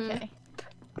 Okay.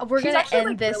 We're She's gonna actually end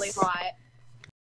like this. really hot.